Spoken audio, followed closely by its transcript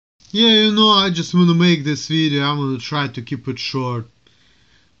Yeah, I just wanna make this video. I'm gonna try to keep it short.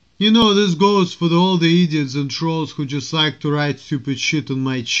 This goes for all the idiots and trolls who just like to write stupid shit on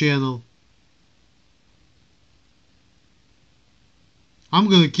my channel. I'm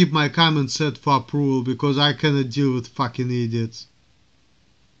gonna keep my comments set for approval because I cannot deal with fucking idiots.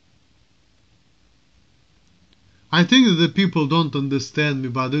 I think that the people don't understand me,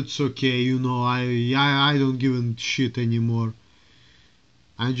 but it's okay, I don't give a shit anymore.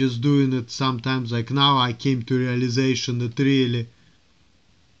 I'm just doing it sometimes, like now I came to realization that really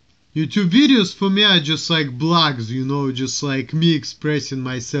YouTube videos for me are just like blogs, just like me expressing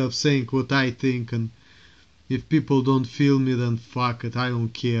myself, saying what I think, and if people don't feel me, then fuck it, I don't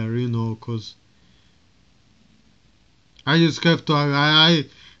care, cause I just have to,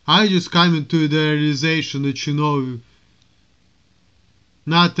 I just come into the realization that,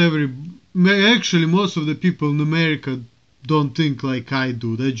 not actually most of the people in America don't think like I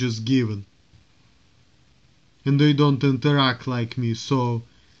do, they're just given. And they don't interact like me, so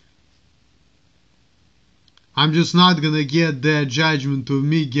I'm just not gonna get their judgment of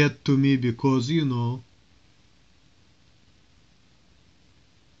me get to me because,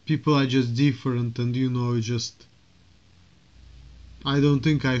 people are just different and, I don't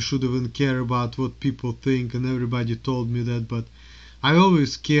think I should even care about what people think, and everybody told me that, but I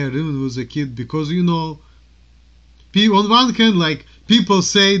always cared, even as a kid, because, on one hand, like, people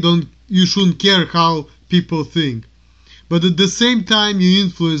say you shouldn't care how people think. But at the same time, you're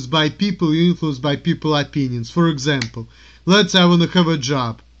influenced by people's opinions. For example, let's say I want to have a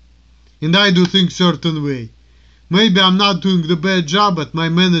job, and I do things certain way. Maybe I'm not doing the bad job, but my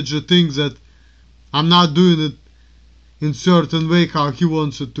manager thinks that I'm not doing it in certain way how he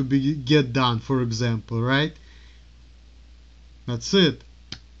wants it to get done, for example, right? That's it.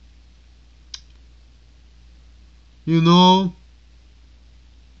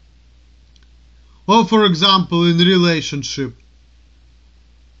 Or for example, in relationship,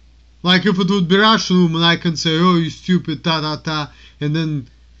 like if it would be Russian woman, I can say, oh, you stupid, ta ta ta, and then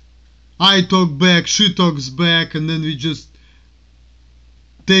I talk back, she talks back, and then we just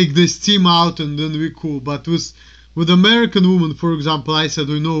take the steam out, and then we cool. But with American woman, for example, I said,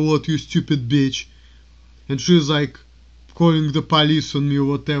 you know what, you stupid bitch, and she's like calling the police on me or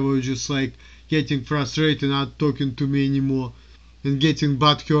whatever, just like getting frustrated, not talking to me anymore, and getting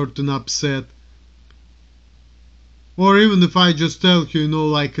butthurt and upset. Or even if I just tell her,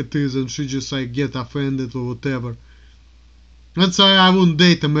 like it is, and she just like get offended or whatever. That's why I won't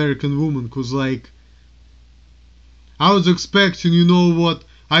date American woman, cause like I was expecting, what,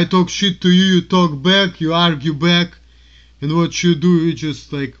 I talk shit to you, you talk back, you argue back, and what you do, you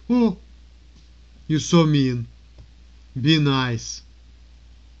just like, oh, you're so mean. Be nice.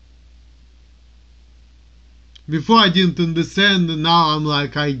 Before I didn't understand, and now I'm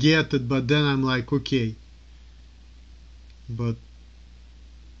like, I get it, but then I'm like, okay. But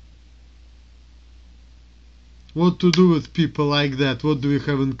what to do with people like that? What do we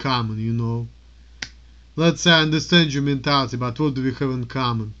have in common, Let's say I understand your mentality, but what do we have in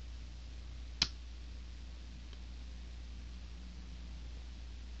common?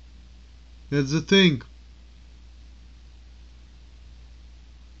 That's the thing.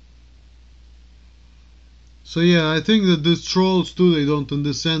 So yeah, I think that these trolls too, they don't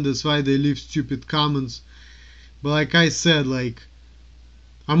understand, that's why they leave stupid comments. But like I said, like,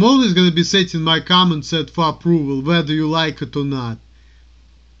 I'm always gonna be setting my comment set for approval, whether you like it or not.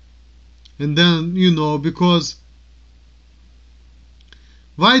 And then, because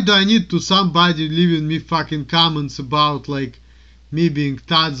why do I need to somebody leaving me fucking comments about like me being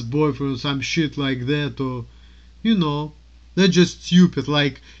Todd's boyfriend or some shit like that, or they're just stupid.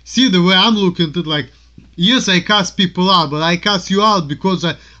 Like, see the way I'm looking at it, like, yes, I cuss people out, but I cuss you out because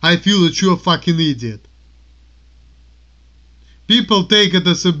I feel that you're a fucking idiot. People take it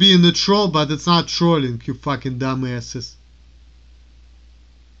as being a troll, but it's not trolling, you fucking dumbasses.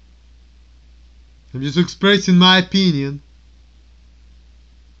 I'm just expressing my opinion.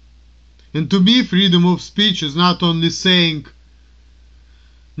 And to me, freedom of speech is not only saying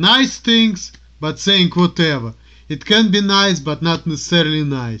nice things, but saying whatever. It can be nice, but not necessarily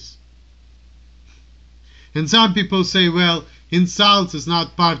nice. And some people say, well, insults is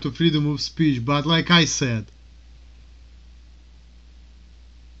not part of freedom of speech, but like I said,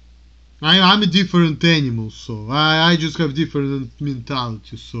 I'm a different animal, so I just have different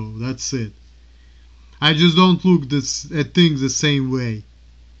mentality, so that's it. I just don't look at things the same way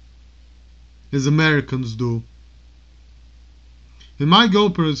as Americans do. And my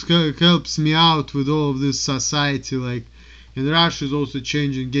girlfriend helps me out with all of this society, like, and Russia is also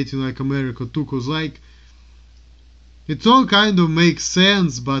changing, getting like America too, cause like, it all kind of makes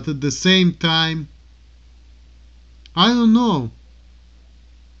sense, but at the same time, I don't know.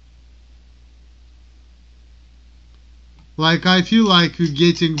 Like, I feel like we're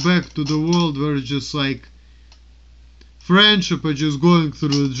getting back to the world where just like friendship are just going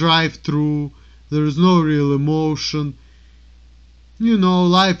through the drive-through. There is no real emotion. You know,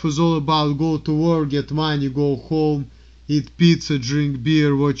 life was all about go to work, get money, go home, eat pizza, drink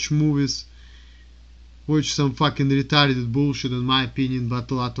beer, watch movies, watch some fucking retarded bullshit in my opinion, but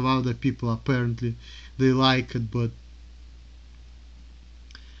a lot of other people apparently they like it. But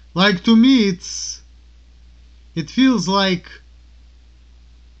like, to me it feels like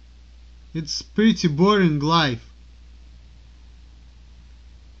it's pretty boring life.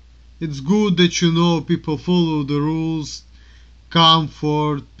 It's good that, you know, people follow the rules,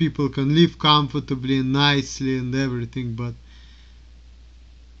 comfort, people can live comfortably and nicely and everything, but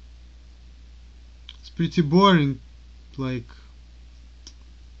it's pretty boring. Like,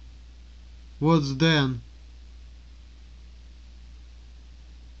 what's then?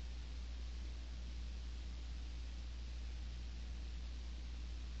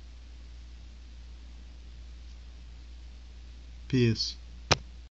 Peace.